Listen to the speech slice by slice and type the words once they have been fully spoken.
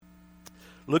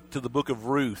Look to the book of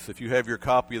Ruth, if you have your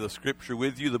copy of the Scripture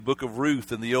with you, the book of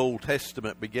Ruth in the Old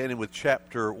Testament, beginning with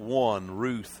chapter 1,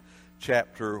 Ruth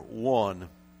chapter 1.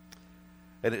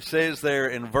 And it says there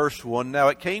in verse 1, "Now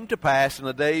it came to pass in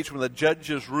the days when the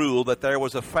judges ruled that there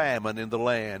was a famine in the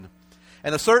land.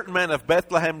 And a certain man of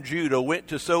Bethlehem, Judah, went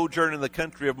to sojourn in the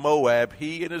country of Moab,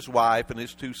 he and his wife and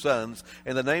his 2 sons.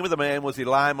 And the name of the man was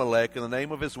Elimelech, and the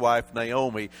name of his wife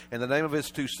Naomi, and the name of his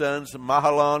 2 sons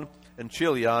Mahlon and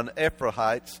Chilion,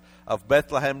 Ephrathites of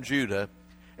Bethlehem, Judah.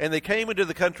 And they came into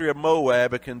the country of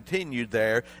Moab and continued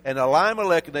there. And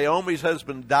Elimelech, Naomi's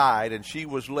husband, died, and she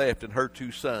was left and her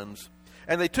 2 sons.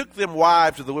 And they took them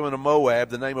wives of the women of Moab.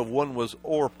 The name of one was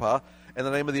Orpah, and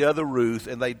the name of the other Ruth,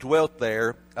 and they dwelt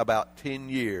there about 10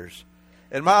 years.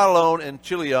 And Mahlon and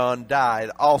Chilion died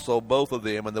also, both of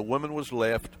them, and the woman was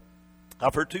left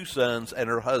of her 2 sons and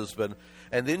her husband.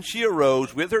 And then she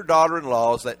arose with her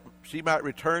daughter-in-laws that she might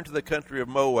return from the country of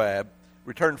Moab,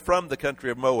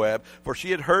 for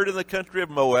she had heard in the country of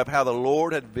Moab how the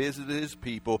Lord had visited his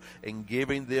people in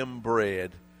giving them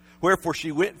bread. Wherefore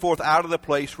she went forth out of the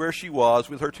place where she was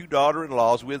with her 2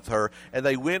 daughter-in-laws with her, and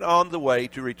they went on the way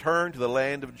to return to the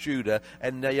land of Judah.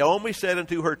 And Naomi said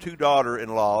unto her 2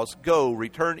 daughter-in-laws, Go,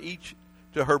 return each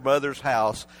to her mother's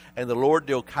house, and the Lord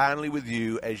deal kindly with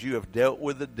you as you have dealt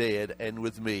with the dead and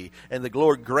with me. And the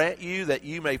Lord grant you that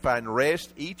you may find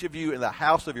rest, each of you in the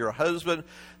house of your husband.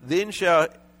 Then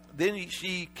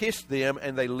she kissed them,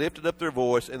 and they lifted up their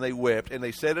voice, and they wept. And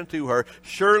they said unto her,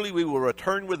 Surely we will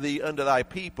return with thee unto thy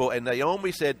people. And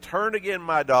Naomi said, Turn again,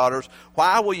 my daughters.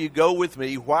 Why will you go with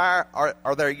me? Why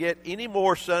are there yet any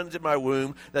more sons in my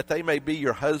womb, that they may be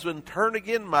your husband? Turn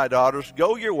again, my daughters.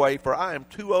 Go your way, for I am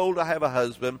too old to have a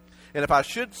husband. And if I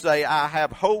should say, I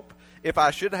have hope, if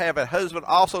I should have a husband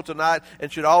also tonight,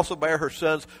 and should also bear her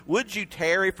sons, would you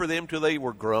tarry for them till they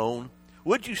were grown?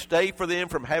 Would you stay for them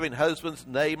from having husbands?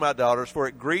 Nay, my daughters, for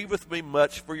it grieveth me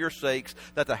much for your sakes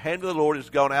that the hand of the Lord is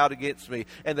gone out against me.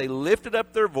 And they lifted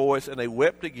up their voice, and they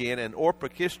wept again. And Orpah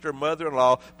kissed her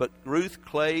mother-in-law, but Ruth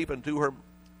clave unto her,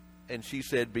 and she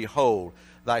said, Behold,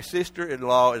 thy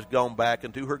sister-in-law is gone back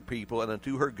unto her people and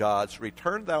unto her gods.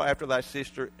 Return thou after thy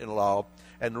sister-in-law.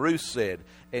 And Ruth said,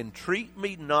 Entreat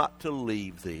me not to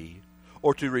leave thee,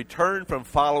 or to return from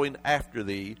following after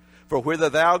thee. For whither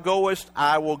thou goest,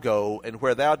 I will go, and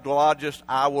where thou lodgest,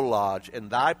 I will lodge, and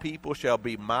thy people shall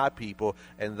be my people,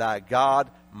 and thy God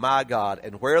my God.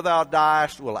 And where thou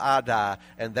diest will I die,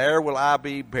 and there will I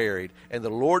be buried. And the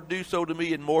Lord do so to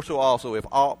me, and more so also, if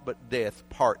aught but death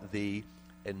part thee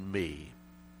and me.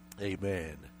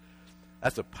 Amen.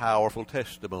 That's a powerful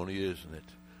testimony, isn't it?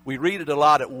 We read it a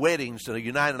lot at weddings, and a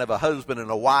uniting of a husband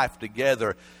and a wife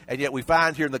together. And yet we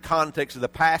find here in the context of the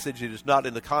passage, it is not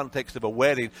in the context of a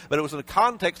wedding, but it was in the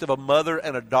context of a mother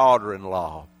and a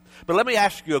daughter-in-law. But let me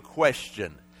ask you a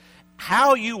question.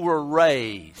 How you were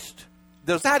raised,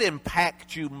 does that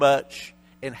impact you much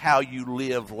in how you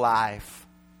live life?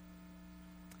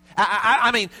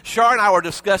 I mean, Char and I were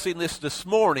discussing this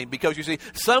morning because, you see,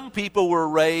 some people were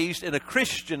raised in a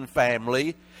Christian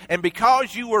family, and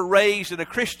because you were raised in a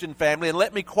Christian family, and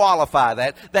let me qualify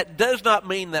that does not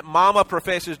mean that mama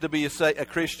professes to be a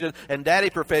Christian and daddy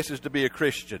professes to be a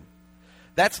Christian.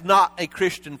 That's not a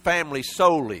Christian family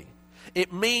solely.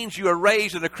 It means you are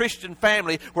raised in a Christian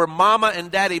family where mama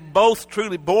and daddy both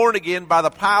truly born again by the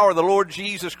power of the Lord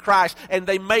Jesus Christ, and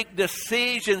they make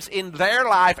decisions in their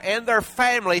life and their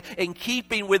family in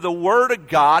keeping with the Word of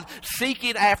God,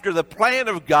 seeking after the plan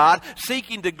of God,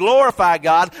 seeking to glorify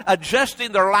God,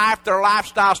 adjusting their life, their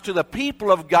lifestyles to the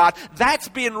people of God. That's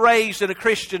being raised in a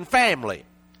Christian family.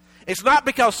 It's not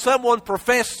because someone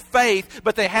professed faith,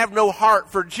 but they have no heart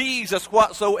for Jesus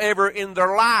whatsoever in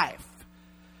their life.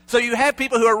 So you have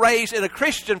people who are raised in a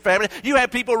Christian family. You have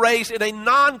people raised in a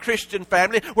non-Christian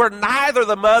family where neither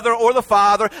the mother or the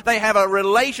father, they have a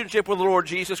relationship with the Lord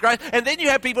Jesus Christ. And then you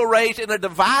have people raised in a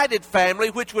divided family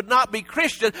which would not be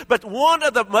Christian, but one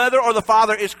of the mother or the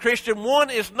father is Christian, one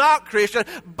is not Christian.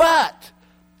 But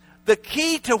the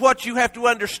key to what you have to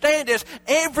understand is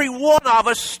every one of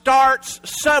us starts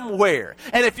somewhere.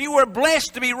 And if you were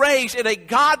blessed to be raised in a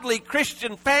godly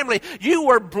Christian family, you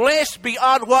were blessed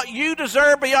beyond what you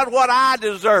deserve, beyond what I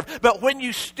deserve. But when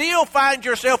you still find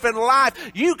yourself in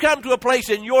life, you come to a place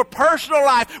in your personal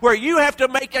life where you have to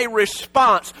make a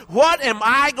response. What am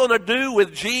I going to do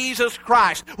with Jesus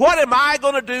Christ? What am I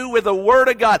going to do with the Word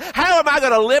of God? How am I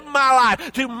going to live my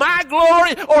life? To my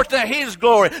glory or to His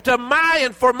glory? To my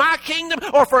and for my kingdom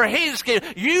or for His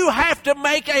kingdom? You have to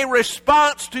make a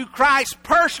response to Christ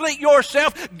personally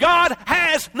yourself. God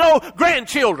has no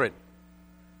grandchildren.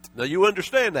 Now you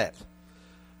understand that.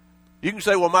 You can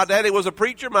say, well, my daddy was a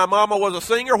preacher, my mama was a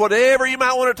singer, whatever you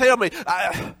might want to tell me.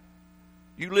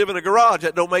 You live in a garage,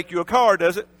 that don't make you a car,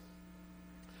 does it?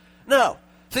 No.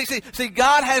 See,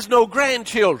 God has no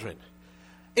grandchildren.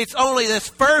 It's only this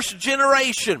first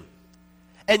generation.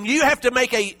 And you have to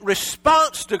make a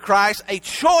response to Christ, a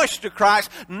choice to Christ,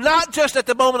 not just at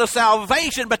the moment of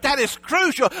salvation, but that is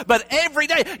crucial. But every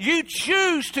day you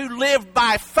choose to live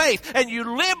by faith. And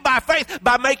you live by faith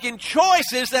by making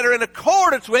choices that are in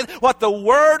accordance with what the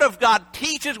Word of God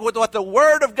teaches, with what the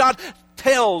Word of God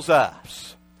tells us.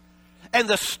 And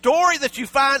the story that you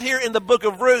find here in the book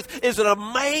of Ruth is an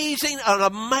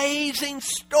amazing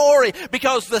story,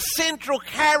 because the central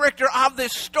character of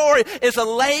this story is a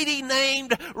lady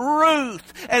named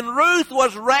Ruth. And Ruth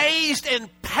was raised in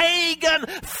pagan,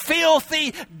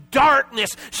 filthy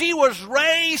darkness. She was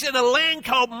raised in a land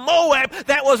called Moab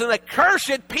that was an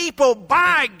accursed people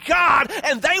by God,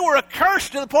 and they were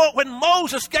accursed to the point when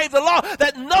Moses gave the law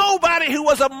that nobody who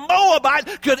was a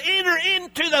Moabite could enter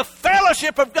into the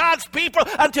fellowship of God's people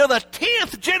until the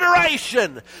 10th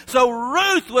generation. So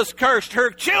Ruth was cursed.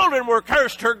 Her children were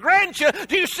cursed. Her grandchildren.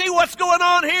 Do you see what's going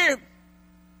on here?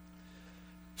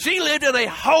 She lived in a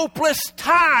hopeless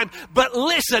time. But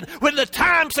listen, when the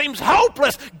time seems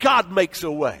hopeless, God makes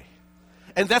a way.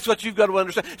 And that's what you've got to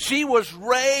understand. She was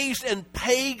raised in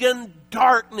pagan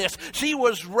darkness. She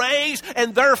was raised,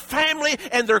 and their family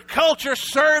and their culture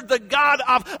served the god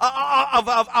of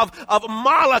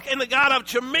Moloch and the god of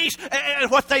Chemosh.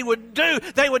 And what they would do,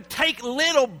 they would take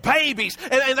little babies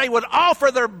and they would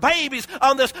offer their babies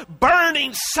on this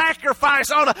burning sacrifice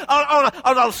on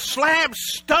a slab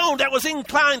stone that was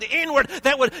inclined inward,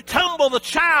 that would tumble the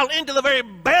child into the very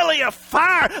belly of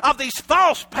fire of these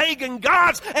false pagan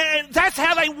gods. And that's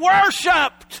how they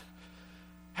worshipped.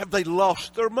 Have they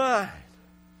lost their mind?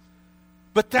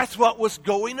 But that's what was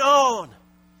going on.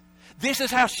 This is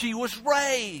how she was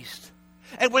raised.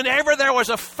 And whenever there was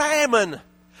a famine,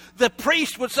 the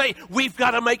priest would say, we've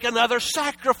got to make another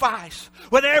sacrifice.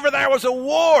 Whenever there was a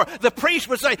war, the priest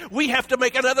would say, we have to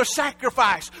make another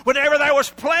sacrifice. Whenever there was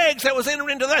plagues that was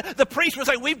entering into that, the priest would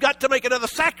say, we've got to make another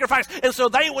sacrifice. And so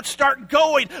they would start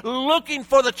going, looking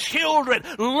for the children,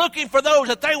 looking for those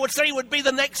that they would say would be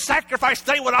the next sacrifice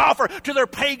they would offer to their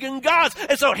pagan gods.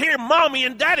 And so here, mommy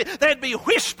and daddy, they'd be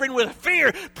whispering with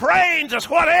fear, praying just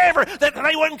whatever, that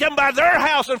they wouldn't come by their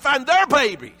house and find their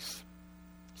babies.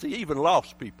 See, even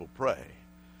lost people pray.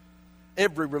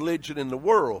 Every religion in the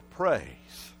world prays.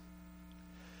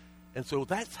 And so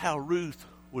that's how Ruth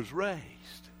was raised.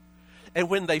 And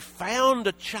when they found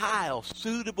a child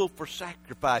suitable for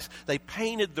sacrifice, they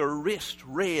painted their wrist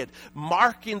red,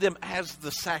 marking them as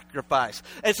the sacrifice.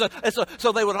 And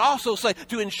so they would also say,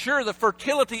 to ensure the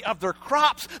fertility of their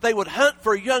crops, they would hunt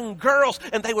for young girls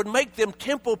and they would make them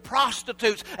temple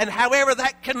prostitutes. And however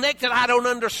that connected, I don't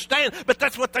understand, but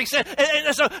that's what they said.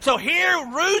 And so here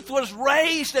Ruth was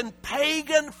raised in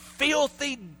pagan,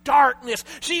 filthy darkness.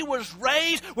 She was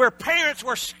raised where parents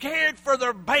were scared for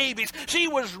their babies. She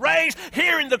was raised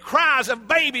hearing the cries of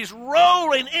babies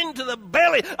rolling into the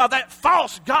belly of that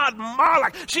false god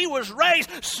Moloch. She was raised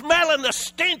smelling the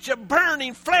stench of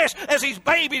burning flesh as these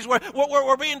babies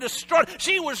were being destroyed.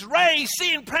 She was raised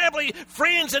seeing probably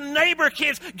friends and neighbor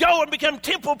kids go and become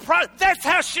temple prostitutes. That's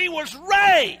how she was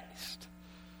raised.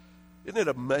 Isn't it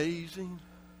amazing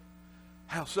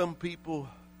how some people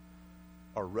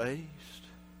are raised?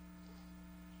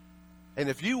 And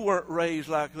if you weren't raised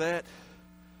like that,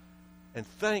 and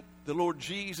thank the Lord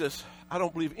Jesus, I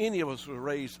don't believe any of us were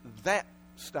raised that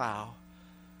style.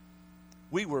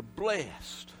 We were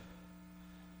blessed.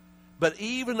 But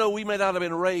even though we may not have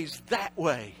been raised that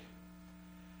way,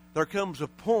 there comes a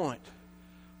point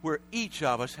where each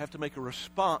of us have to make a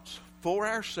response for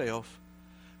ourselves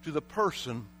to the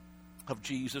person of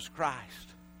Jesus Christ.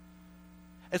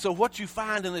 And so what you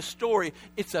find in this story,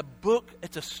 it's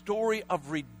a story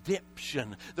of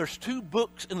redemption. There's two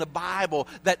books in the Bible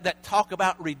that talk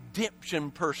about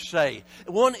redemption per se.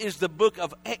 One is the book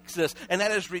of Exodus, and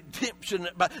that is redemption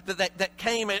that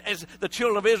came as the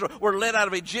children of Israel were led out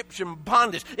of Egyptian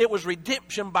bondage. It was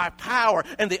redemption by power.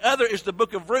 And the other is the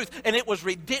book of Ruth, and it was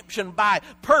redemption by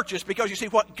purchase. Because you see,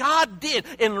 what God did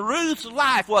in Ruth's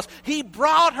life was He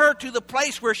brought her to the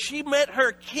place where she met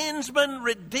her kinsman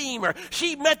redeemer.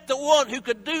 She met the one who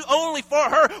could do only for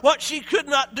her what she could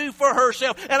not do for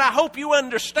herself. And I hope you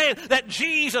understand that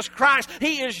Jesus Christ,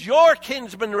 He is your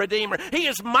kinsman redeemer. He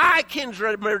is my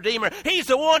kinsman redeemer. He's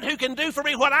the one who can do for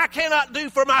me what I cannot do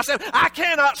for myself. I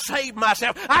cannot save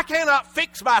myself. I cannot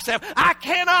fix myself. I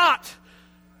cannot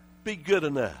be good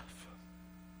enough.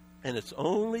 And it's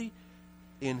only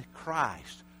in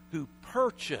Christ who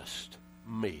purchased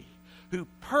me, who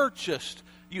purchased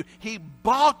you. He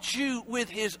bought you with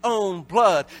His own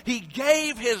blood. He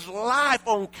gave His life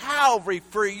on Calvary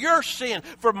for your sin,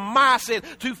 for my sin,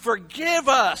 to forgive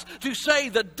us, to say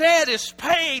the debt is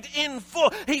paid in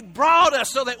full. He brought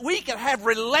us so that we can have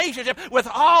relationship with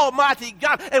Almighty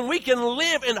God, and we can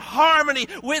live in harmony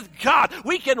with God.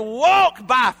 We can walk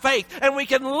by faith, and we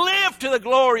can live to the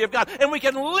glory of God, and we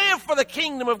can live for the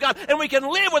kingdom of God, and we can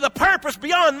live with a purpose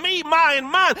beyond me, my,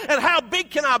 and mine, and how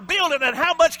big can I build it, and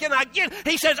how much can I get?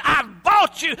 He says, I've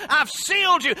bought you, I've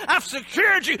sealed you, I've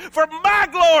secured you for my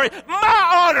glory,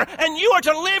 my honor, and you are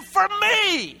to live for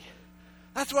me.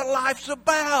 That's what life's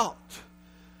about.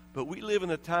 But we live in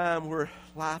a time where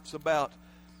life's about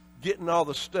getting all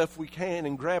the stuff we can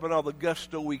and grabbing all the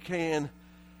gusto we can,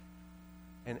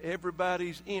 and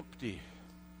everybody's empty,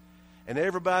 and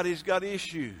everybody's got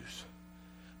issues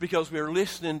because we're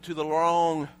listening to the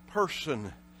wrong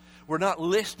person. We're not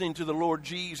listening to the Lord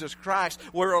Jesus Christ.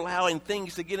 We're allowing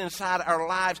things to get inside our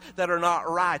lives that are not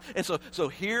right. And so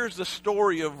here's the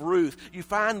story of Ruth. You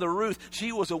find the Ruth.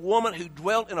 She was a woman who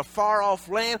dwelt in a far-off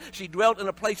land. She dwelt in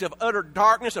a place of utter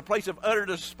darkness, a place of utter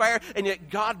despair. And yet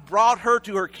God brought her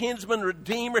to her kinsman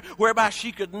redeemer, whereby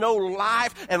she could know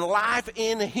life and life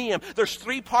in Him. There's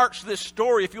 3 parts to this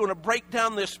story. If you want to break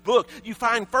down this book, you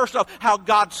find first off how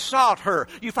God sought her.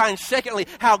 You find secondly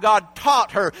how God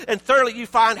taught her. And thirdly, you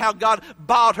find how God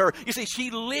bought her. You see,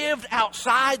 she lived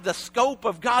outside the scope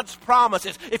of God's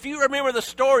promises. If you remember the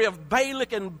story of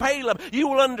Balak and Balaam, you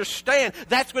will understand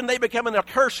that's when they became an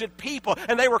accursed people,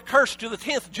 and they were cursed to the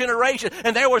 10th generation,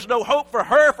 and there was no hope for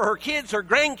her kids, her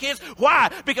grandkids.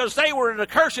 Why? Because they were an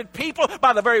accursed people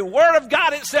by the very word of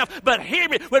God itself. But hear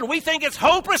me, when we think it's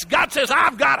hopeless, God says,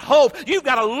 I've got hope. You've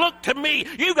got to look to me.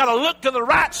 You've got to look to the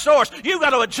right source. You've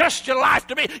got to adjust your life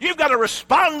to me. You've got to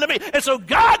respond to me. And so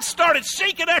God started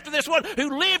seeking after this one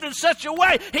who lived in such a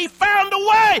way. He found a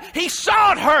way. He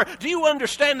sought her. Do you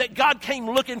understand that God came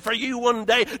looking for you one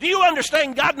day? Do you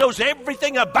understand God knows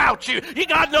everything about you?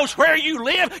 God knows where you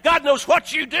live. God knows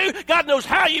what you do. God knows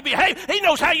how you behave. He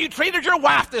knows how you treated your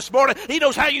wife this morning. He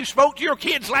knows how you spoke to your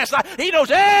kids last night. He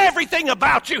knows everything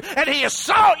about you, and He has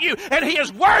sought you, and He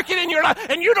is working in your life,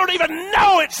 and you don't even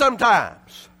know it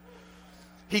sometimes.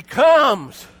 He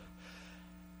comes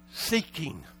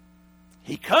seeking.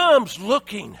 He comes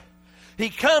looking. He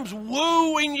comes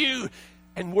wooing you,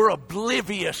 and we're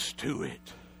oblivious to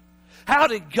it. How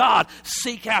did God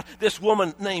seek out this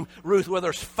woman named Ruth? Well,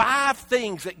 there's 5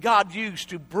 things that God used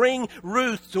to bring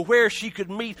Ruth to where she could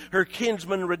meet her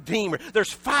kinsman redeemer.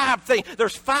 There's 5 things.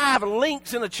 There's 5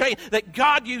 links in the chain that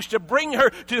God used to bring her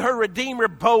to her redeemer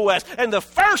Boaz. And the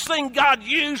first thing God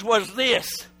used was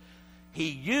this. He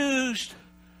used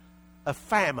a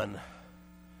famine.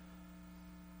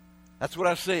 That's what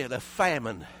I said, a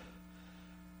famine.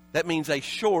 That means a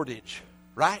shortage,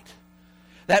 right?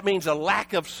 That means a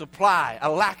lack of supply, a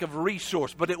lack of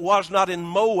resource. But it was not in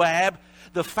Moab.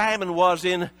 The famine was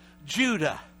in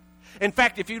Judah. In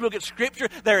fact, if you look at Scripture,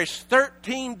 there is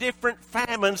 13 different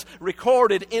famines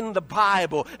recorded in the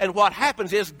Bible. And what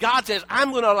happens is God says,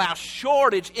 I'm going to allow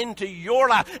shortage into your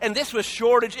life. And this was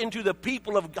shortage into the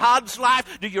people of God's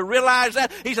life. Do you realize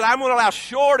that? He said, I'm going to allow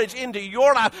shortage into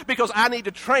your life because I need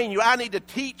to train you. I need to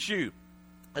teach you.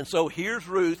 And so here's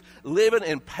Ruth living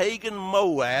in pagan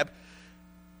Moab,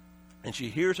 and she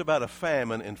hears about a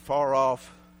famine in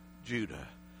far-off Judah.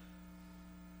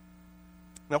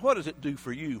 Now, what does it do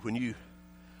for you when you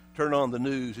turn on the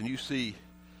news and you see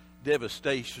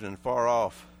devastation in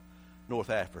far-off North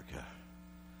Africa?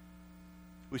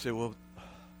 We say, well,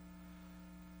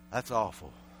 that's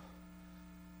awful.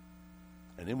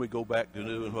 And then we go back to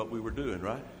doing what we were doing,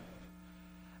 right?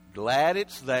 Glad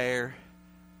it's there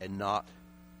and not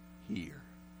here.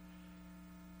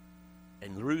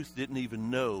 And Ruth didn't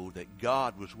even know that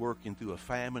God was working through a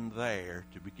famine there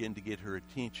to begin to get her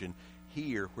attention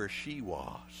here where she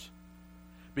was.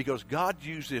 Because God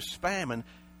used this famine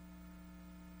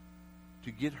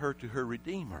to get her to her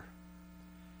Redeemer.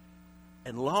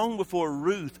 And long before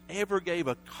Ruth ever gave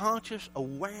a conscious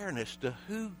awareness to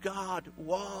who God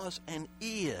was and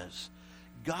is,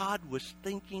 God was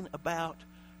thinking about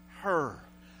her.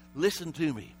 Listen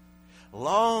to me.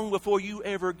 Long before you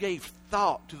ever gave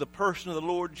thought to the person of the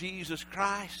Lord Jesus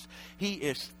Christ, He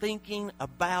is thinking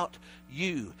about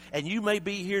you. And you may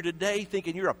be here today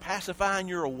thinking you're pacifying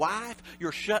your wife,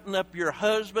 you're shutting up your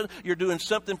husband, you're doing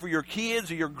something for your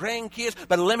kids or your grandkids.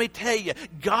 But let me tell you,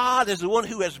 God is the one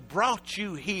who has brought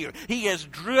you here. He has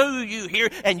drew you here,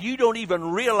 and you don't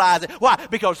even realize it. Why?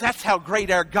 Because that's how great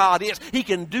our God is. He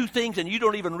can do things and you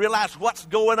don't even realize what's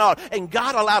going on. And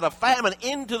God allowed a famine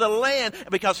into the land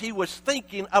because he was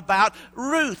thinking about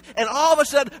Ruth. And all of a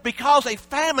sudden, because a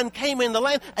famine came in the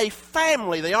land, a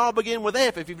family, they all begin with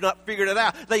F if you've not figured it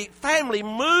out, the family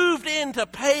moved into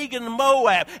pagan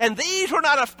Moab. And these were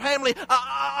not a family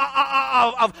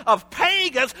of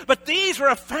pagans, but these were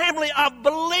a family of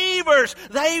believers.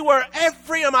 They were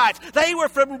Ephraimites. They were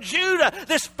from Judah.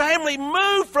 This family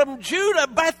moved from Judah,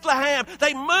 Bethlehem.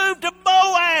 They moved to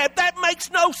Moab. That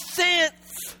makes no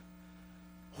sense.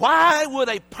 Why would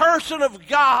a person of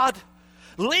God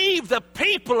leave the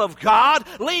people of God,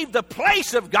 leave the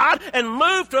place of God, and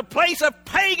move to a place of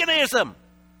paganism?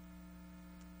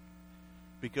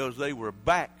 Because they were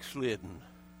backslidden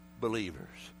believers.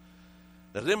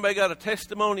 Has anybody got a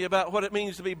testimony about what it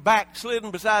means to be backslidden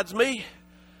besides me?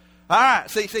 All right,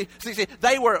 see,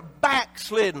 they were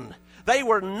backslidden. They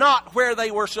were not where they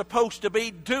were supposed to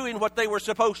be, doing what they were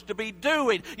supposed to be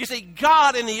doing. You see,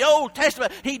 God in the Old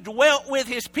Testament, he dwelt with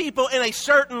his people in a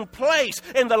certain place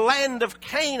in the land of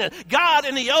Canaan. God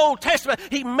in the Old Testament,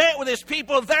 he met with his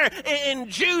people there in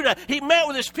Judah. He met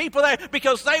with his people there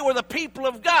because they were the people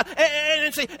of God.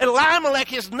 And Elimelech,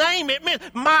 his name, it meant,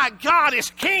 my God is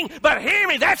king. But hear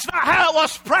me, that's not how it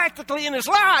was practically in his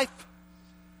life.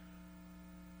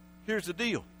 Here's the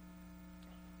deal.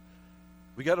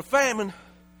 We got a famine.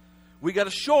 We got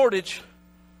a shortage.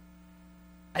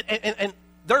 And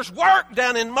there's work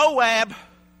down in Moab.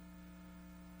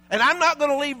 And I'm not going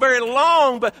to leave very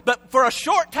long, but for a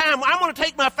short time, I'm going to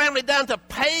take my family down to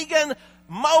pagan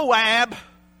Moab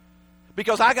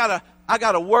because I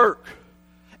gotta work.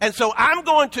 And so I'm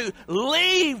going to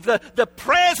leave the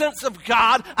presence of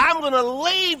God. I'm going to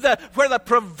leave where the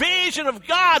provision of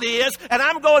God is, and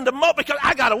I'm going to Moab because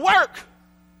I got to work.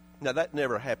 Now, that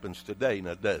never happens today,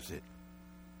 now does it?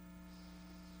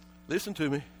 Listen to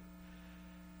me.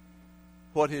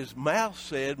 What his mouth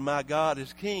said, my God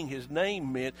is king, his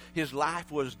name meant his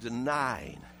life was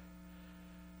denying.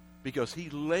 Because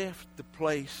he left the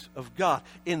place of God.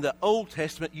 In the Old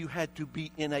Testament, you had to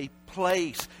be in a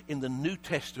place. In the New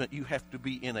Testament, you have to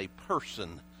be in a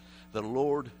person. The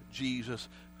Lord Jesus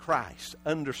Christ.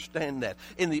 Understand that.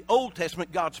 In the Old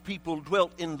Testament, God's people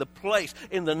dwelt in the place.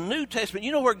 In the New Testament,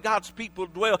 you know where God's people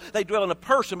dwell? They dwell in a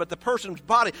person, but the person's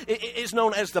body is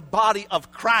known as the body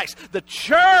of Christ. The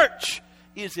church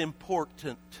is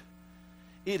important.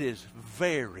 It is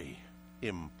very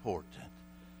important.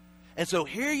 And so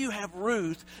here you have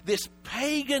Ruth, this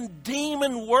pagan,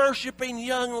 demon-worshiping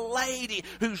young lady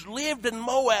who's lived in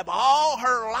Moab all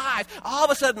her life. All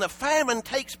of a sudden, a famine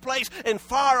takes place in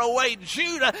faraway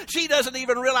Judah. She doesn't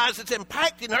even realize it's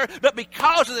impacting her. But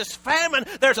because of this famine,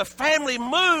 there's a family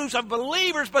moves of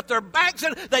believers, but they're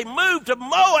backslidden. They move to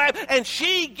Moab, and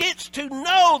she gets to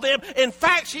know them. In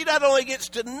fact, she not only gets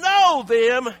to know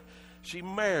them, she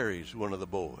marries one of the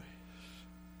boys.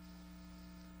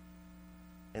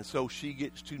 And so she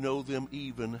gets to know them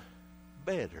even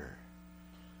better.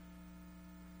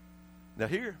 Now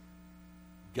here,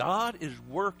 God is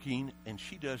working and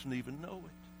she doesn't even know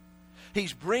it.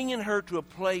 He's bringing her to a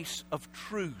place of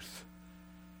truth.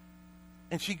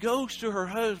 And she goes to her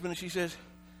husband and she says,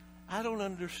 I don't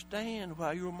understand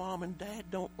why your mom and dad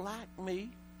don't like me.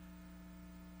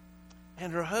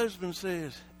 And her husband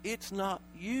says, it's not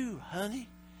you, honey.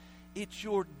 It's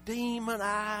your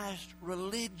demonized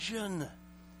religion.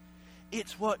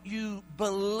 It's what you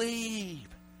believe.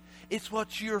 It's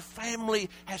what your family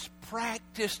has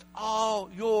practiced all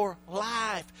your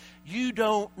life. You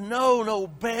don't know no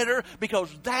better because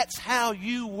that's how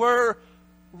you were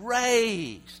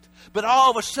raised. But all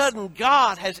of a sudden,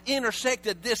 God has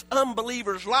intersected this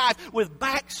unbeliever's life with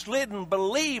backslidden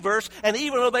believers. And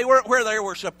even though they weren't where they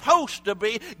were supposed to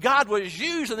be, God was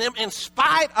using them in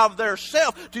spite of their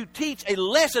self to teach a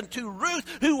lesson to Ruth,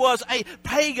 who was a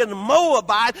pagan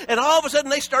Moabite. And all of a sudden,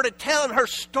 they started telling her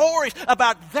stories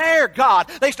about their God.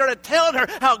 They started telling her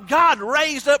how God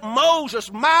raised up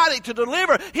Moses mighty to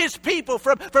deliver his people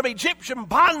from Egyptian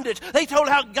bondage. They told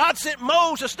how God sent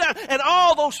Moses down and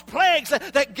all those plagues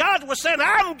that God God was saying,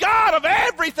 I'm God of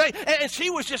everything. And she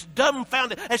was just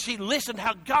dumbfounded as she listened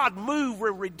how God moved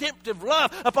with redemptive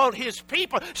love upon his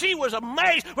people. She was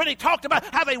amazed when he talked about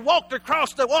how they walked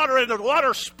across the water and the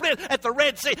water split at the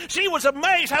Red Sea. She was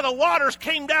amazed how the waters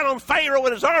came down on Pharaoh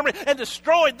and his army and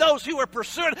destroyed those who were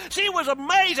pursuing. She was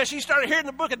amazed as she started hearing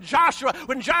the book of Joshua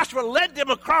when Joshua led them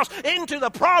across into the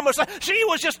promise. She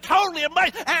was just totally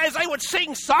amazed as they would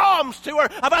sing psalms to her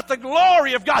about the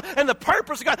glory of God and the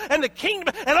purpose of God and the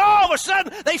kingdom. And all of a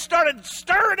sudden, they started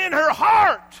stirring in her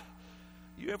heart.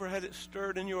 You ever had it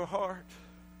stirred in your heart?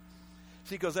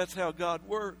 See, because that's how God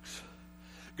works.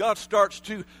 God starts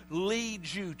to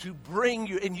lead you, to bring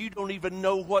you, and you don't even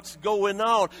know what's going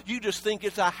on. You just think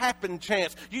it's a happen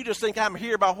chance. You just think I'm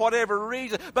here by whatever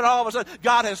reason. But all of a sudden,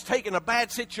 God has taken a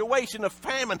bad situation of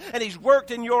famine, and he's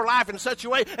worked in your life in such a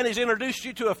way, and he's introduced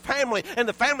you to a family, and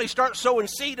the family starts sowing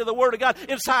seed of the Word of God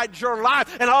inside your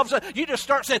life, and all of a sudden, you just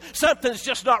start saying, something's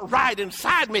just not right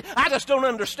inside me. I just don't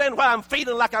understand why I'm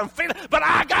feeling like I'm feeling, but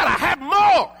I got to have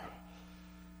more.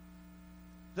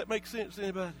 Does that make sense to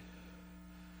anybody?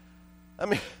 I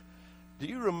mean, do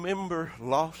you remember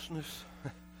lostness?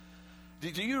 Do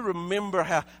you remember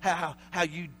how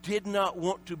you did not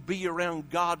want to be around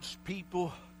God's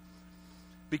people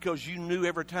because you knew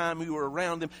every time you were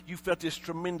around them, you felt this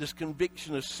tremendous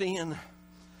conviction of sin,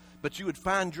 but you would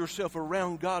find yourself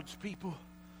around God's people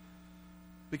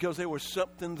because there was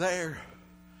something there.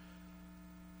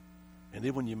 And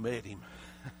then when you met him,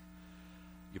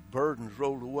 your burdens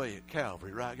rolled away at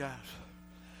Calvary, right, guys?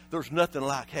 There's nothing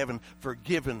like having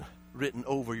forgiven written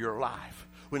over your life.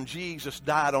 When Jesus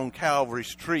died on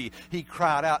Calvary's tree, he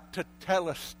cried out,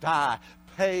 Tetelestai,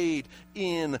 paid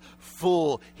in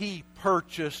full. He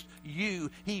purchased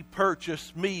you. He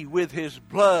purchased me with his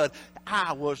blood.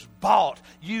 I was bought.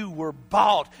 You were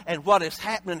bought. And what is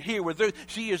happening here with Ruth,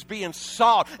 she is being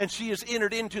sought, and she has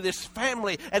entered into this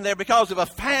family, and they're because of a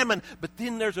famine. But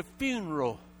then there's a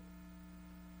funeral.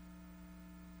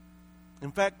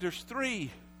 In fact, there's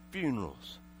 3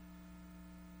 funerals.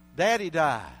 Daddy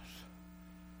dies,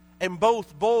 and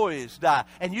both boys die,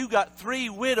 and you got 3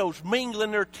 widows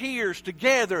mingling their tears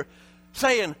together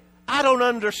saying, I don't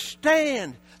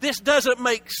understand. This doesn't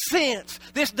make sense.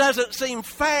 This doesn't seem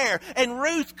fair. And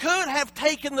Ruth could have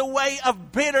taken the way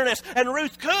of bitterness. And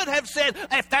Ruth could have said,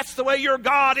 if that's the way your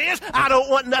God is, I don't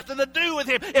want nothing to do with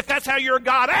him. If that's how your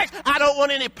God acts, I don't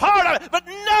want any part of it. But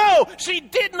no, she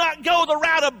did not go the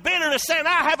route of bitterness, saying,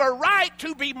 I have a right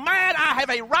to be mad. I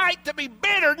have a right to be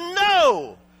bitter.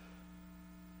 No.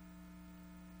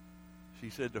 She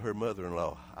said to her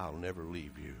mother-in-law, I'll never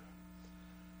leave you.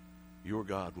 Your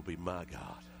God will be my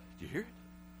God. Did you hear it?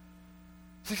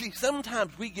 See,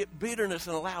 sometimes we get bitterness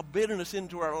and allow bitterness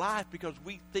into our life because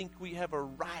we think we have a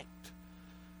right.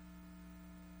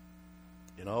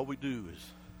 And all we do is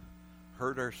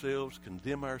hurt ourselves,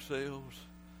 condemn ourselves,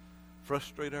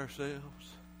 frustrate ourselves.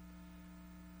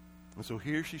 And so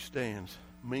here she stands,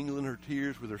 mingling her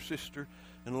tears with her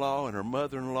sister-in-law and her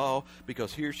mother-in-law,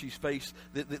 because here she's faced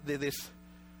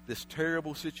this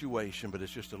terrible situation, but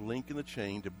it's just a link in the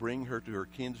chain to bring her to her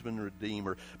kinsman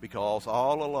redeemer, because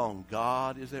all along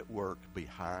God is at work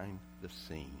behind the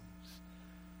scenes.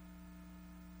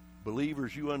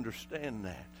 Believers, you understand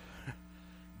that.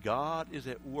 God is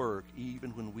at work even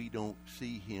when we don't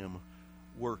see him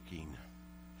working.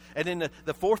 And then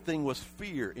the 4th thing was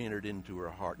fear entered into her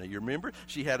heart. Now, you remember,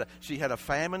 she had a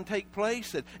famine take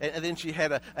place, and then she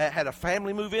had a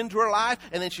family move into her life,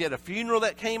 and then she had a funeral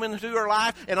that came into her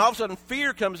life, and all of a sudden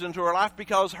fear comes into her life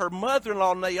because her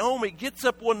mother-in-law, Naomi, gets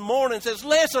up one morning and says,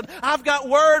 listen, I've got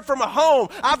word from a home.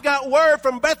 I've got word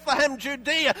from Bethlehem,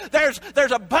 Judea.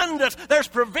 There's abundance. There's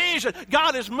provision.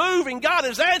 God is moving. God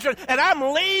is answering, and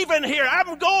I'm leaving here.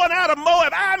 I'm going out of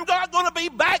Moab. I'm not going to be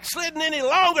backslidden any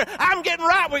longer. I'm getting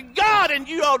right with God, and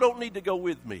you all don't need to go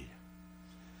with me.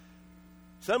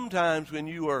 Sometimes when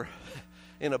you are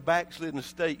in a backslidden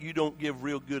state, you don't give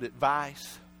real good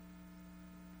advice.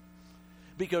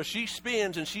 Because she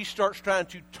spins and she starts trying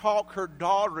to talk her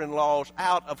daughter-in-laws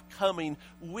out of coming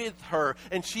with her.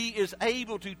 And she is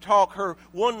able to talk her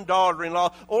one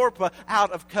daughter-in-law, Orpah,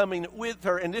 out of coming with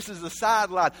her. And this is the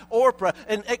sideline. Orpah,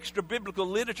 in extra biblical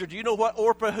literature, do you know what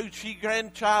Orpah, whose she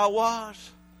grandchild was?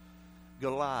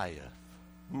 Goliath.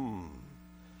 And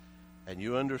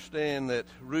you understand that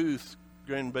Ruth's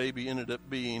grandbaby ended up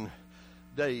being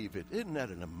David. Isn't that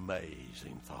an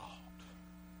amazing thought?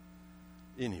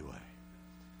 Anyway,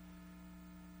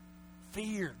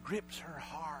 fear grips her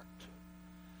heart.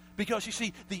 Because you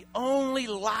see, the only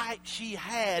light she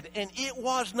had, and it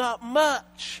was not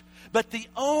much, But the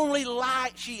only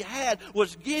light she had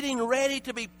was getting ready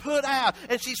to be put out.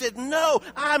 And she said, no,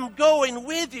 I'm going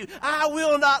with you. I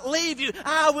will not leave you.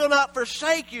 I will not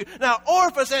forsake you. Now,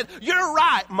 Orpah said, you're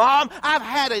right, Mom. I've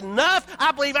had enough.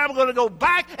 I believe I'm going to go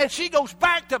back. And she goes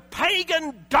back to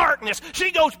pagan darkness.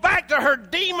 She goes back to her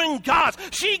demon gods.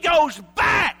 She goes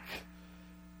back.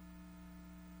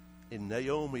 And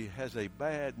Naomi has a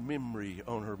bad memory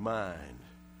on her mind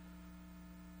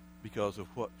because of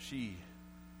what she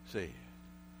said.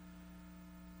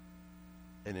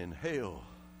 And in hell,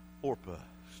 Orpah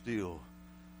still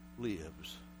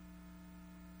lives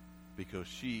because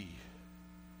she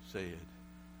said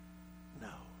no.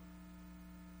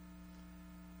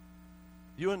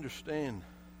 You understand,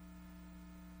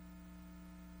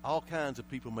 all kinds of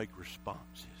people make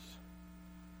responses.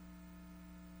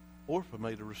 Orpah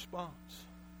made a response.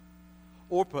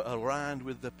 Orpah aligned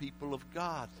with the people of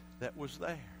God that was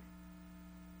there.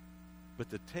 But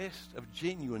the test of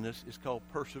genuineness is called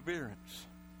perseverance.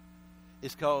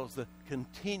 It's called the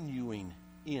continuing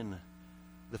in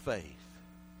the faith.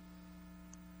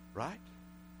 Right?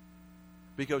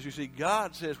 Because you see,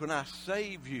 God says, when I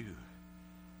save you,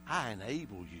 I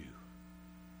enable you.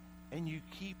 And you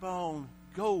keep on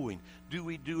going. Do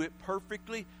we do it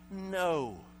perfectly?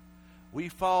 No. We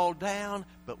fall down,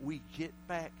 but we get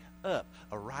back up.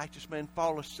 A righteous man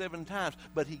falleth 7 times,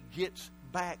 but he gets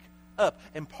back up.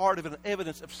 And part of an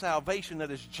evidence of salvation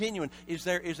that is genuine is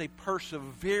there is a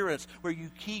perseverance where you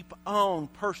keep on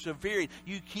persevering.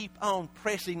 You keep on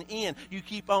pressing in. You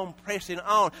keep on pressing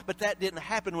on. But that didn't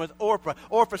happen with Orpah.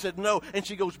 Orpah said no, and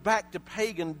she goes back to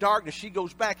pagan darkness. She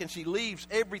goes back and she leaves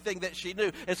everything that she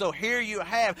knew. And so here you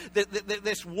have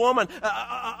this woman,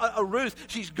 Ruth.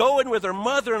 She's going with her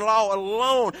mother-in-law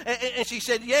alone. And she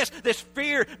said, yes, this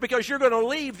fear because you're going to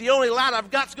leave. The only light I've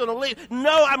got is going to leave.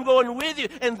 No, I'm going with you.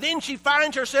 And then she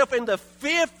finds herself in the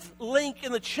 5th link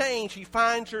in the chain. She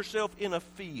finds herself in a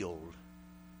field.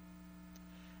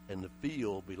 And the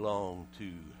field belonged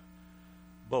to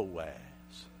Boaz.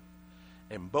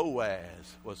 And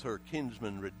Boaz was her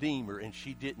kinsman redeemer, and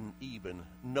she didn't even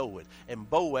know it. And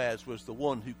Boaz was the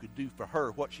one who could do for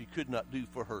her what she could not do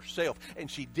for herself, and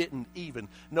she didn't even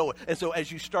know it. And so as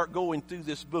you start going through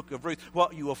this book of Ruth,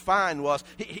 what you will find was,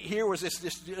 here was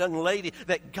this young lady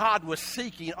that God was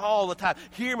seeking all the time.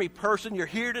 Hear me, person, you're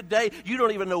here today. You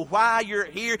don't even know why you're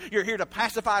here. You're here to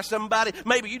pacify somebody.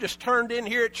 Maybe you just turned in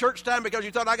here at church time because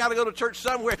you thought, I got to go to church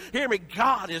somewhere. Hear me,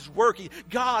 God is working.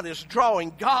 God is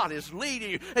drawing. God is leading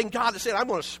you. And God has said, I'm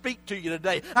going to speak to you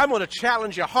today. I'm going to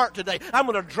challenge your heart today. I'm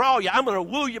going to draw you. I'm going to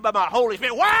woo you by my Holy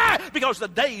Spirit. Why? Because the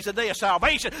day is the day of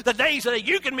salvation. The day is the day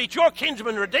you can meet your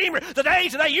kinsman redeemer. The day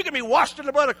is the day you can be washed in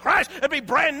the blood of Christ and be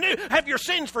brand new. Have your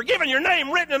sins forgiven, your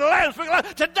name written in the Lamb's Book of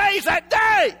Life. Today's that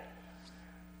day.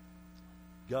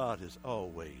 God is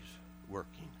always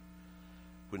working.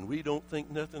 When we don't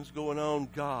think nothing's going on,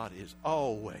 God is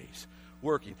always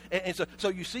working. And so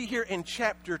you see here in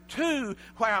chapter 2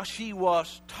 while she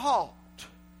was taught.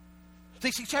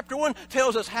 See, chapter 1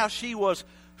 tells us how she was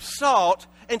sought.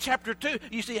 In chapter 2,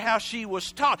 you see how she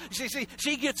was taught. You see,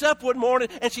 she gets up one morning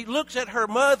and she looks at her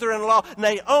mother-in-law,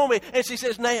 Naomi, and she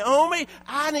says, Naomi,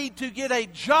 I need to get a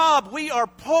job. We are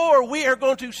poor. We are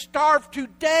going to starve to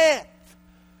death.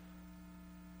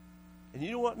 And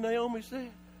you know what Naomi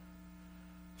said?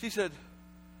 She said,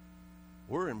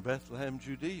 we're in Bethlehem,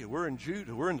 Judea. We're in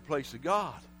Judah. We're in the place of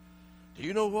God. Do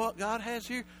you know what God has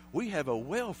here? We have a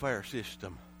welfare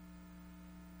system.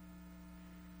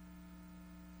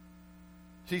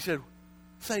 She said,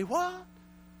 say what?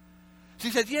 She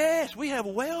said, yes, we have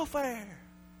welfare.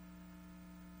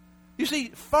 You see,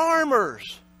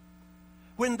 farmers,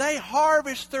 when they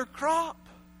harvest their crop,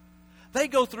 they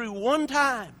go through one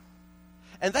time.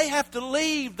 And they have to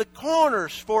leave the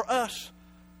corners for us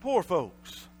poor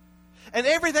folks. And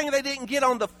everything they didn't get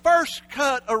on the first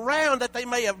cut around that they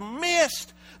may have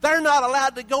missed, they're not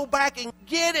allowed to go back and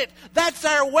get it. That's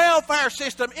our welfare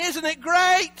system. Isn't it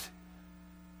great?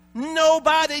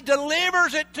 Nobody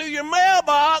delivers it to your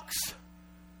mailbox.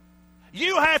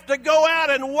 You have to go out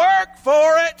and work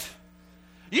for it.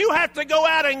 You have to go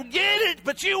out and get it,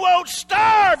 but you won't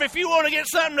starve if you want to get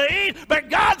something to eat. But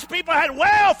God's people had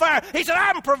welfare. He said,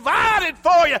 I'm provided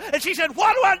for you. And she said,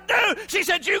 what do I do? She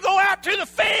said, you go out to the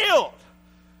field.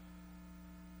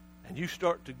 And you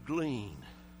start to glean.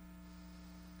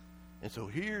 And so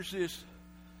here's this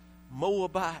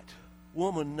Moabite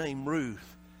woman named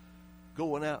Ruth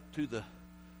going out to the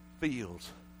fields.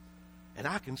 And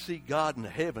I can see God in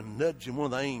heaven nudging one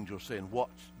of the angels saying, watch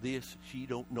this. She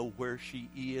don't know where she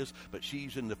is, but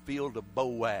she's in the field of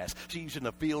Boaz. She's in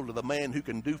the field of the man who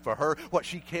can do for her what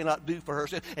she cannot do for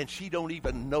herself, and she don't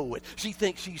even know it. She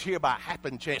thinks she's here by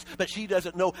happen chance, but she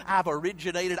doesn't know I've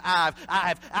originated.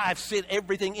 I've sent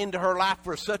everything into her life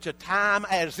for such a time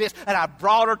as this, and I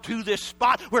brought her to this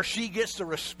spot where she gets to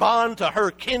respond to her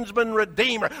kinsman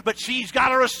redeemer. But she's got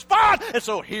to respond. And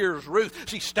so here's Ruth.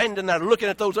 She's standing there looking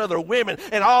at those other women,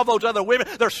 and all those other women,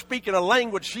 they're speaking a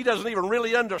language she doesn't even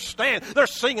really understand. They're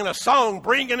singing a song,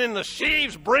 bringing in the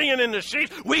sheaves, bringing in the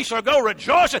sheaves. We shall go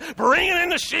rejoicing, bringing in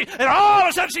the sheaves. And all of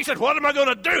a sudden she said, what am I going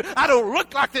to do? I don't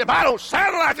look like them. I don't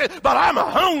sound like them, but I'm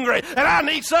hungry and I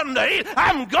need something to eat.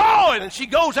 I'm going. And she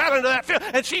goes out into that field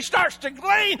and she starts to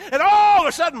glean. And all of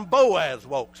a sudden Boaz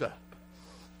walks up.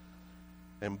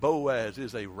 And Boaz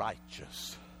is a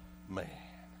righteous man.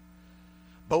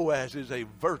 Boaz is a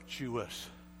virtuous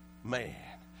man.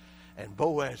 And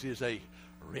Boaz is a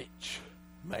rich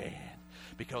man,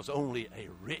 because only a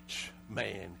rich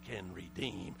man can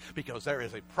redeem, because there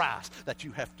is a price that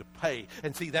you have to pay.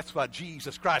 And see, that's why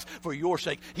Jesus Christ, for your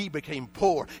sake, he became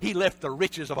poor. He left the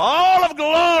riches of all of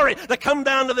glory to come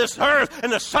down to this earth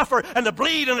and to suffer and to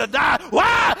bleed and to die.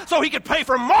 Why? So he could pay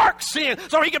for Mark's sin,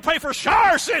 so he could pay for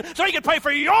Char's sin, so he could pay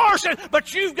for your sin.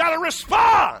 But you've got to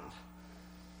respond.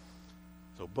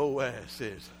 So Boaz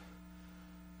says,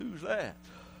 who's that?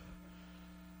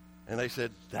 And they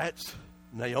said, that's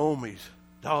Naomi's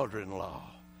daughter-in-law.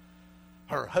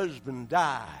 Her husband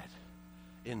died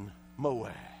in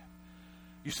Moab.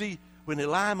 You see, when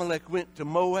Elimelech went to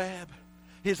Moab,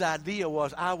 his idea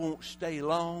was, I won't stay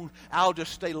long. I'll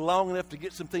just stay long enough to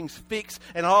get some things fixed.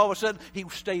 And all of a sudden, he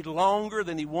stayed longer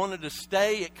than he wanted to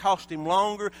stay. It cost him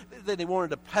longer than he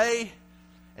wanted to pay.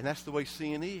 And that's the way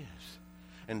sin is.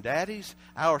 And daddies,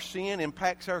 our sin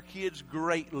impacts our kids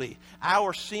greatly.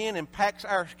 Our sin impacts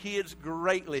our kids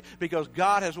greatly because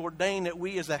God has ordained that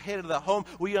we as the head of the home,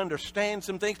 we understand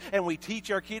some things and we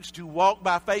teach our kids to walk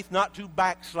by faith, not to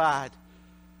backslide.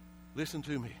 Listen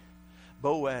to me.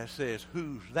 Boaz says,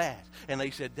 who's that? And they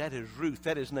said, that is Ruth.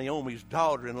 That is Naomi's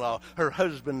daughter-in-law. Her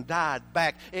husband died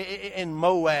back in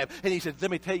Moab. And he said, let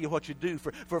me tell you what you do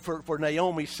for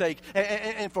Naomi's sake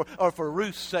and for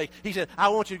Ruth's sake. He said, I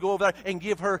want you to go over there and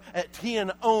give her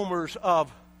 10 omers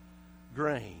of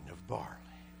grain of barley.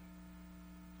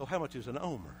 So how much is an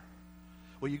omer?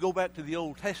 Well, you go back to the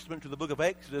Old Testament, to the book of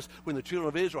Exodus, when the children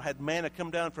of Israel had manna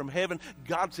come down from heaven,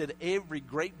 God said every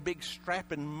great big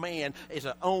strapping man is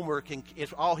an omer,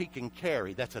 is all he can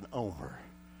carry. That's an omer.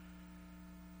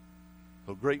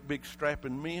 So great big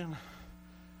strapping men,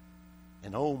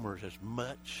 an omer is as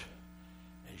much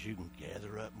as you can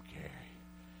gather up and carry.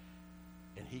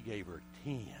 And he gave her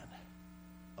 10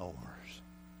 omers.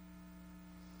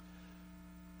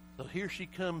 So here she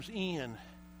comes in.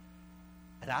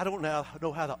 And I don't know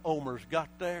how the omers got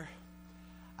there.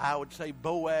 I would say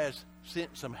Boaz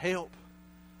sent some help.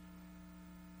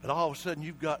 But all of a sudden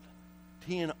you've got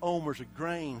 10 omers of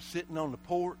grain sitting on the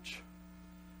porch.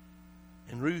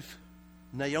 And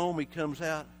Naomi comes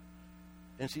out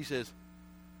and she says,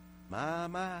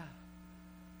 my.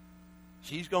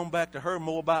 She's gone back to her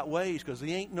Moabite ways because there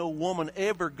ain't no woman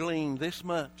ever gleaned this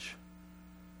much.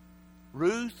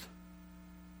 Ruth,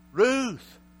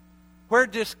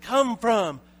 where'd this come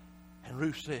from? And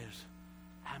Ruth says,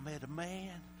 I met a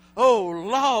man. Oh,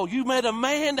 Lord, you met a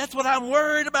man? That's what I'm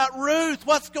worried about, Ruth.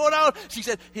 What's going on? She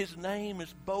said, his name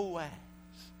is Boaz.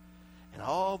 And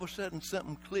all of a sudden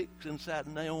something clicks inside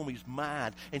Naomi's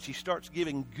mind and she starts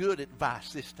giving good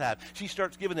advice this time. She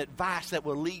starts giving advice that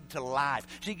will lead to life.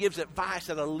 She gives advice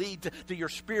that will lead to your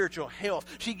spiritual health.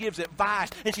 She gives advice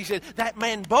and she said, that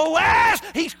man Boaz,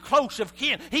 he's close of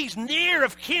kin. He's near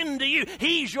of kin to you.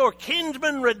 He's your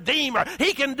kinsman redeemer.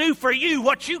 He can do for you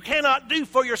what you cannot do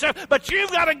for yourself. But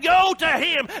you've got to go to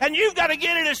him and you've got to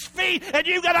get at his feet and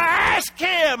you've got to ask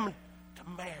him to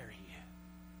marry you.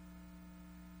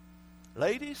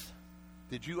 Ladies,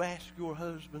 did you ask your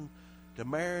husband to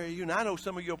marry you? And I know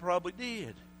some of you probably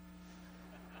did.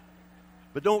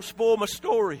 But don't spoil my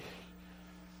story.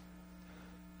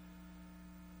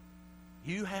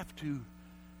 You have to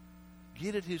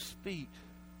get at his feet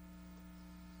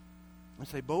and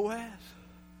say, Boaz,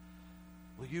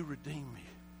 will you redeem me?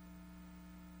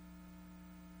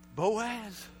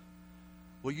 Boaz,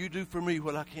 will you do for me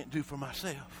what I can't do for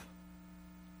myself?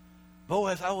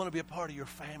 Boaz, I want to be a part of your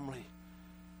family.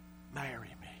 Marry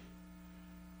me.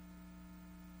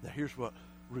 Now here's what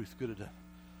Ruth could have done.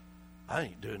 I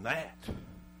ain't doing that.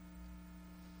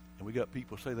 And we got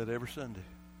people say that every Sunday.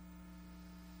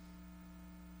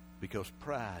 Because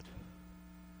pride.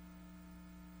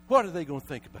 What are they going to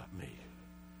think about me?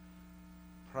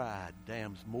 Pride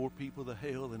damns more people to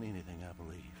hell than anything, I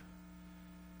believe.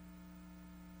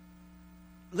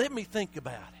 Let me think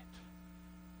about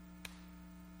it.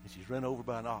 And she's run over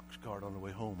by an ox cart on the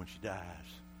way home and she dies.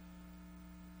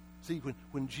 See,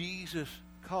 when Jesus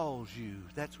calls you,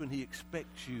 that's when he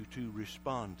expects you to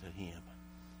respond to him.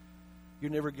 You're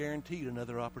never guaranteed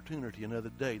another opportunity, another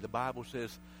day. The Bible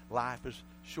says life is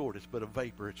short. It's but a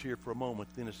vapor. It's here for a moment,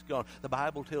 then it's gone. The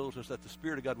Bible tells us that the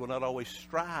Spirit of God will not always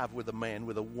strive with a man,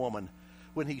 with a woman.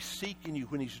 When he's seeking you,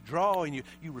 when he's drawing you,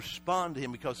 you respond to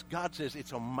him because God says,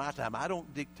 it's on my time. I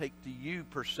don't dictate to you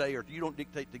per se, or you don't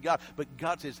dictate to God. But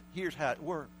God says, here's how it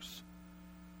works.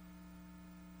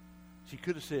 She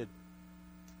could have said,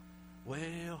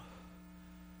 well,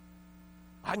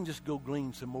 I can just go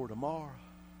glean some more tomorrow.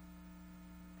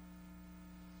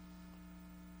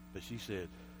 But she said,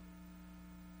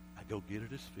 I go get at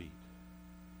his feet,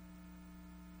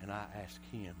 and I ask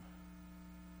him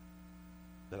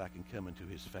that I can come into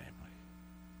his family.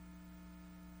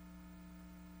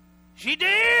 She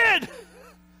did!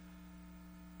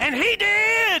 And he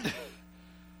did!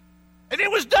 And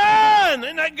it was done!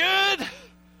 Isn't that good?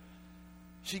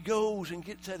 She goes and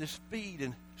gets at his feet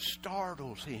and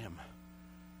startles him.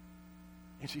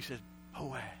 And she says,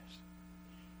 Boaz,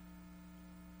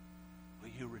 will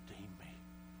you redeem me?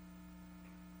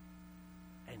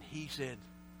 And he said,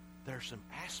 there's some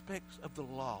aspects of the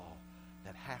law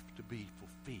that have to be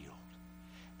fulfilled.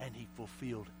 And he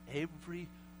fulfilled every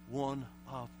one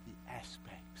of the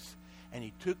aspects. And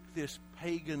he took this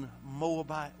pagan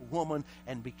Moabite woman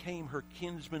and became her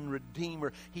kinsman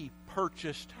redeemer. He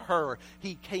purchased her.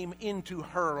 He came into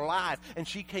her life, and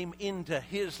she came into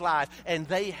his life. And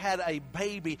they had a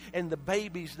baby, and the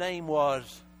baby's name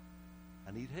was,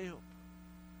 I need help.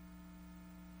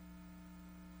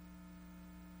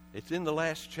 It's in the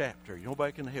last chapter.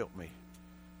 Nobody can help me.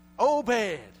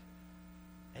 Obed.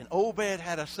 And Obed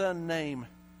had a son named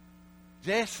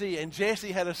Jesse, and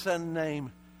Jesse had a son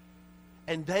named,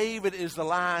 and David is the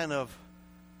line of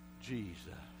Jesus.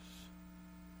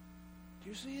 Do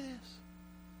you see this?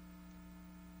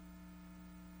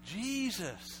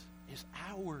 Jesus is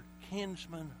our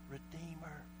kinsman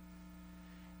redeemer.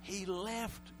 He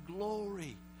left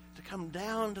glory to come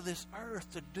down to this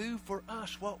earth to do for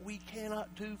us what we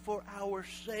cannot do for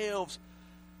ourselves.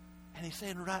 And he's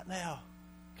saying right now,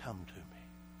 come to me.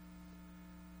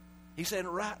 He said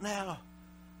right now,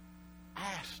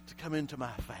 ask to come into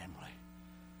my family.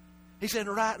 He said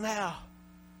right now,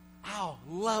 I'll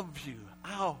love you.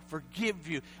 I'll forgive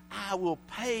you. I will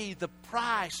pay the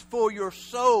price for your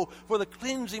soul, for the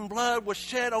cleansing blood was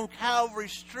shed on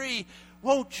Calvary's tree.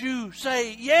 Won't you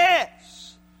say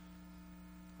yes?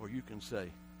 Or you can say,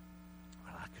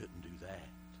 well, I couldn't do that.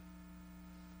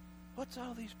 What's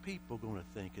all these people going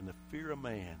to think? And the fear of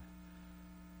man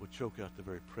will choke out the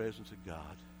very presence of God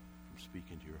from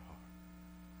speaking to your heart.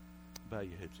 Bow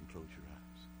your heads and close your eyes.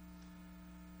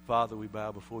 Father, we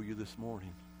bow before you this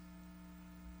morning.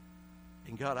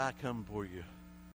 And God, I come for you